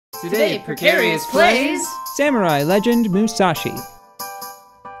Today, Precarious plays Samurai Legend Musashi.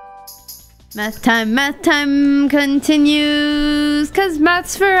 Math time continues, 'cause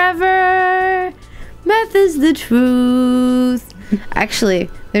math's forever. Math is the truth. Actually,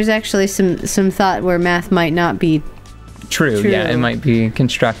 there's actually some thought where math might not be True, yeah, it might be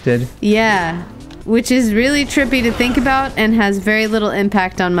constructed. Yeah, which is really trippy to think about and has very little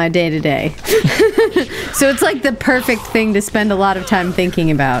impact on my day-to-day. So it's like the perfect thing to spend a lot of time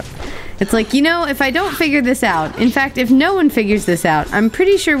thinking about. It's like, you know, if I don't figure this out, in fact, if no one figures this out, I'm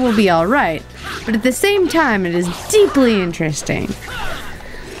pretty sure we'll be alright. But at the same time, it is deeply interesting.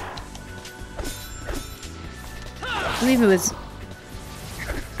 I believe it was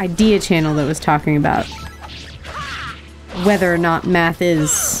Idea Channel that was talking about whether or not math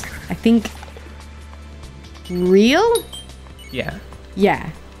is, I think, real? Yeah. Yeah.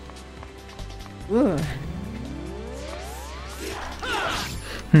 Ugh.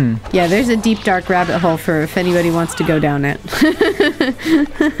 Yeah, there's a deep, dark rabbit hole for if anybody wants to go down it.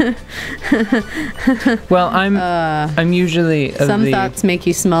 Well, I'm usually some thoughts make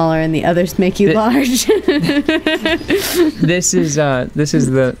you smaller and the others make you large. This is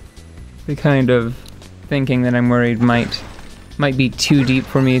the kind of thinking that I'm worried might be too deep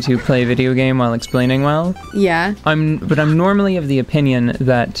for me to play a video game while explaining well. Yeah. But I'm normally of the opinion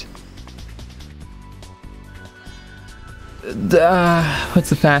that what's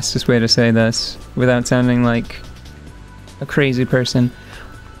the fastest way to say this without sounding like a crazy person?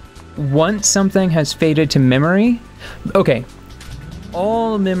 Once something has faded to memory, okay,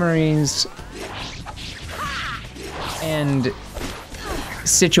 all memories and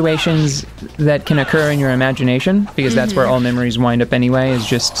situations that can occur in your imagination, because that's where all memories wind up anyway, is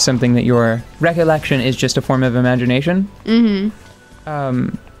just something that your recollection is just a form of imagination.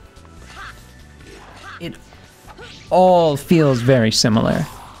 It all feels very similar.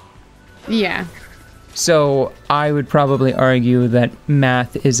 Yeah. So I would probably argue that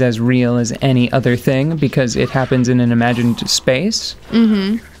math is as real as any other thing because it happens in an imagined space.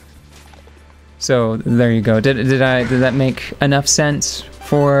 So there you go. Did that make enough sense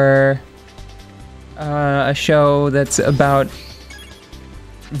for a show that's about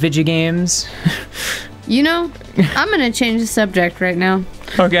video games? You know, I'm gonna change the subject right now.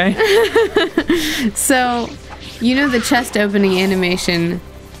 Okay. So, you know the chest opening animation?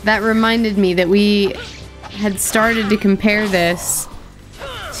 That reminded me that we had started to compare this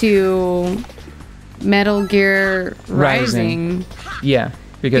to Metal Gear Rising. Yeah,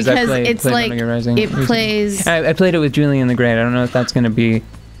 because I played Metal Gear Rising. It plays... I played it with Julian the Great. I don't know if that's gonna be...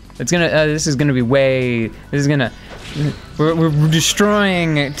 this is gonna be way... This is gonna... We're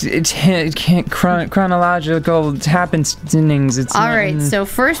destroying chronological happenings. Alright, so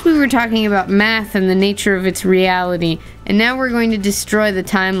first we were talking about math and the nature of its reality, and now we're going to destroy the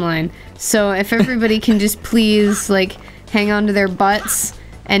timeline. So if everybody can just please, like, hang on to their butts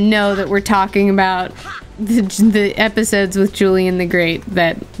and know that we're talking about the episodes with Julian the Great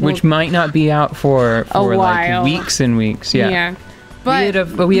that... Which might not be out for like weeks and weeks, yeah. Yeah.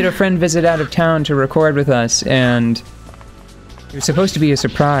 But we had a friend visit out of town to record with us, and it was supposed to be a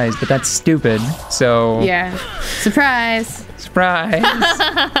surprise, but that's stupid, so... Yeah. Surprise! Surprise!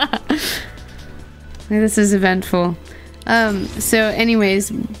 This is eventful. So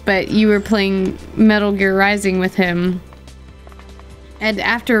anyways, but you were playing Metal Gear Rising with him, and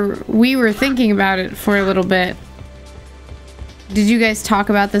after we were thinking about it for a little bit, did you guys talk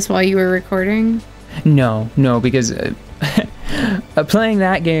about this while you were recording? No, because... playing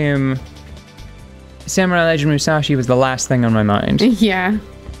that game, Samurai Legend Musashi was the last thing on my mind. Yeah.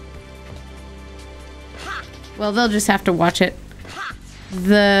 Well, they'll just have to watch it.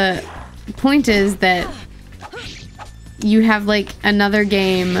 The point is that you have, like, another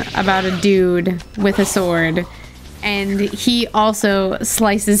game about a dude with a sword, and he also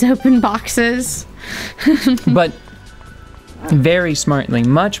slices open boxes. But very smartly,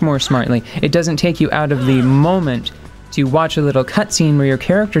 much more smartly. It doesn't take you out of the moment to watch a little cutscene where your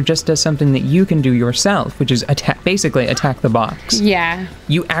character just does something that you can do yourself, which is basically attack the box. Yeah.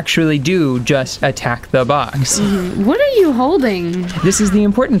 You actually do just attack the box. What are you holding? This is the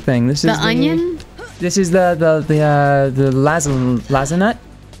important thing. This is the onion? This is the lazinut.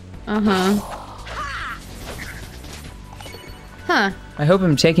 Huh. I hope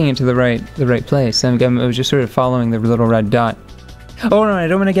I'm taking it to the right place. I was just sort of following the little red dot. Oh no! I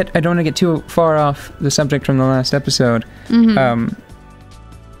don't want to get too far off the subject from the last episode.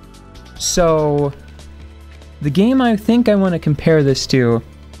 So, the game I think I want to compare this to,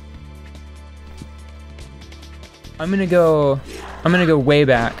 I'm gonna go way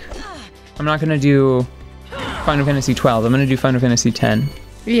back. I'm not gonna do Final Fantasy 12. I'm gonna do Final Fantasy 10.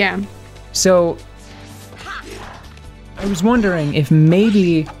 Yeah. So, I was wondering if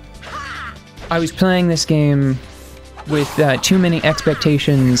maybe I was playing this game with too many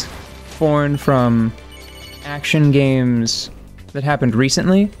expectations born from action games that happened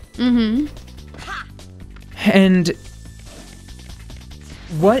recently. Mm-hmm. And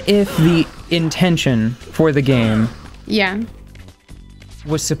what if the intention for the game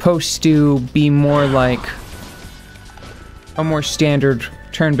was supposed to be more like a more standard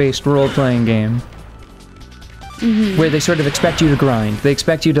turn-based role-playing game? Mm-hmm. Where they sort of expect you to grind. They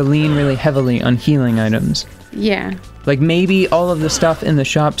expect you to lean really heavily on healing items. Yeah. Like, maybe all of the stuff in the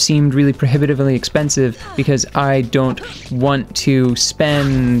shop seemed really prohibitively expensive because I don't want to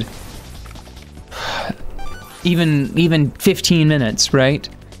spend even 15 minutes, right?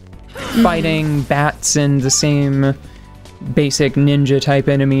 Mm-hmm. Fighting bats and the same basic ninja-type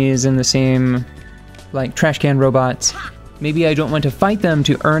enemies and the same, like, trash can robots. Maybe I don't want to fight them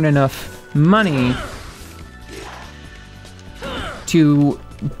to earn enough money to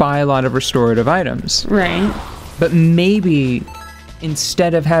buy a lot of restorative items. Right. But maybe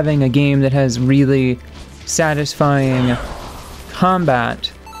instead of having a game that has really satisfying combat,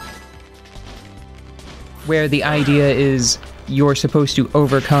 where the idea is you're supposed to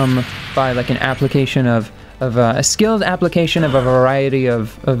overcome by like an application of a skilled application of a variety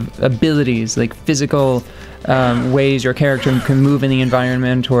of abilities, like physical ways your character can move in the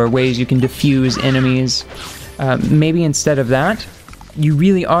environment or ways you can defuse enemies. Maybe instead of that, you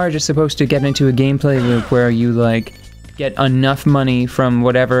really are just supposed to get into a gameplay loop where you like get enough money from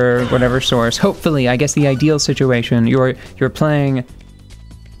whatever source. Hopefully, I guess the ideal situation, you're playing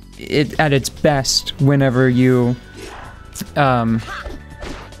it at its best whenever you are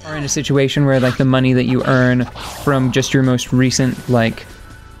in a situation where like the money that you earn from just your most recent like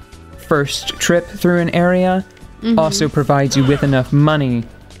first trip through an area also provides you with enough money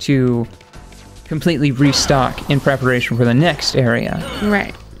to completely restock in preparation for the next area.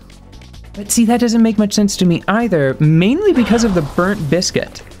 Right. But see, that doesn't make much sense to me either, mainly because of the burnt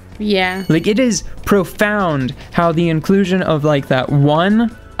biscuit. Yeah. Like, it is profound how the inclusion of like that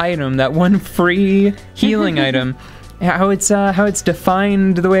one item, that one free healing item, how it's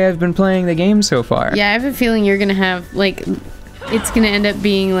defined the way I've been playing the game so far. Yeah, I have a feeling you're gonna have like, it's gonna end up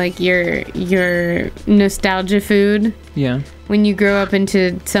being like your nostalgia food. Yeah. When you grow up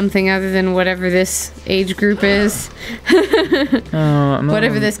into something other than whatever this age group is.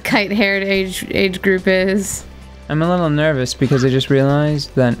 Whatever this kite-haired age group is. I'm a little nervous because I just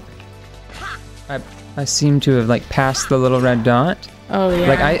realized that I seem to have like passed the little red dot. Oh yeah.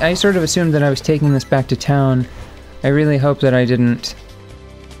 Like I sort of assumed that I was taking this back to town. I really hope that I didn't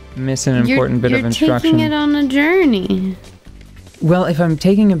miss an important bit of instruction. You're taking it on a journey. Well, if I'm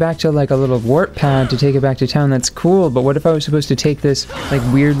taking it back to like a little warp pad to take it back to town, that's cool. But what if I was supposed to take this like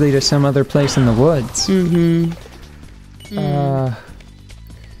weirdly to some other place in the woods?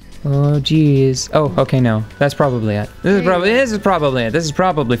 Oh geez. Oh, okay, no. That's probably it. This is probably it. This is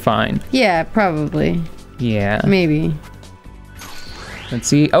probably fine. Yeah, probably. Yeah. Maybe. Let's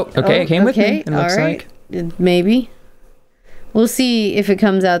see. Oh, okay, it came with me. It looks like. Maybe. We'll see if it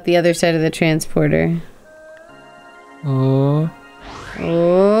comes out the other side of the transporter. Oh.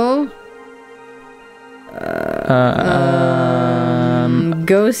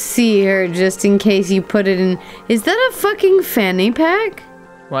 Go see her just in case you put it in. Is that a fucking fanny pack?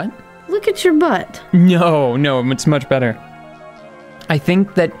 What? Look at your butt. No, it's much better.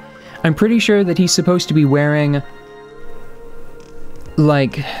 I'm pretty sure that he's supposed to be wearing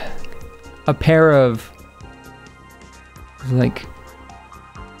like a pair of like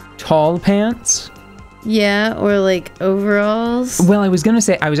tall pants. Yeah, or like overalls. Well, I was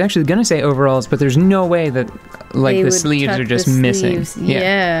actually gonna say overalls, but there's no way that like the sleeves are just missing.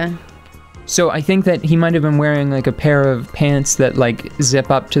 Yeah. So I think that he might have been wearing like a pair of pants that like zip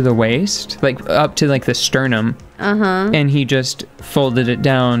up to the waist, like up to like the sternum. And he just folded it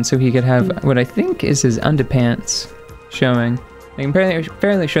down so he could have what I think is his underpants showing. I'm fairly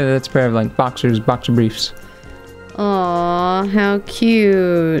sure that that's a pair of like boxer briefs. Aw, how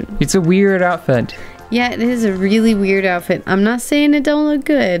cute. It's a weird outfit. Yeah, it is a really weird outfit. I'm not saying it don't look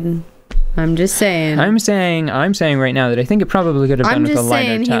good. I'm just saying. I'm saying right now that I think it probably could have done with a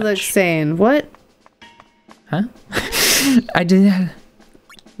lighter touch. I'm just saying he looks sane. What? Huh? I did.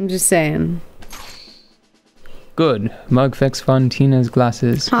 I'm just saying. Good. Mugfix Fontina's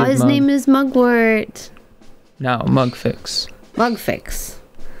glasses. Oh, his name is Mugwort. No, Mugfix. Mugfix.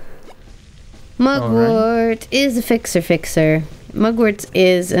 Mugwort is a fixer. Mugwort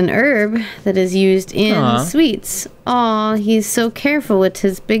is an herb that is used in sweets. Aw, he's so careful with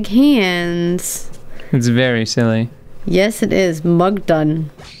his big hands. It's very silly. Yes, it is. Mug done.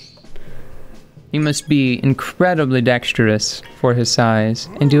 He must be incredibly dexterous for his size.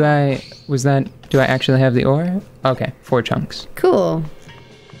 And do I actually have the ore? Okay, 4 chunks. Cool.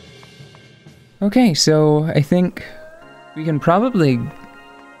 Okay, so I think we can probably...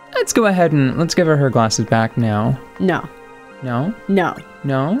 Let's go ahead and let's give her glasses back now. No. No? No.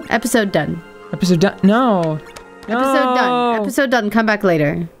 No? Episode done. Episode done? No! Episode done. Episode done. Come back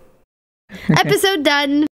later. Okay. Episode done.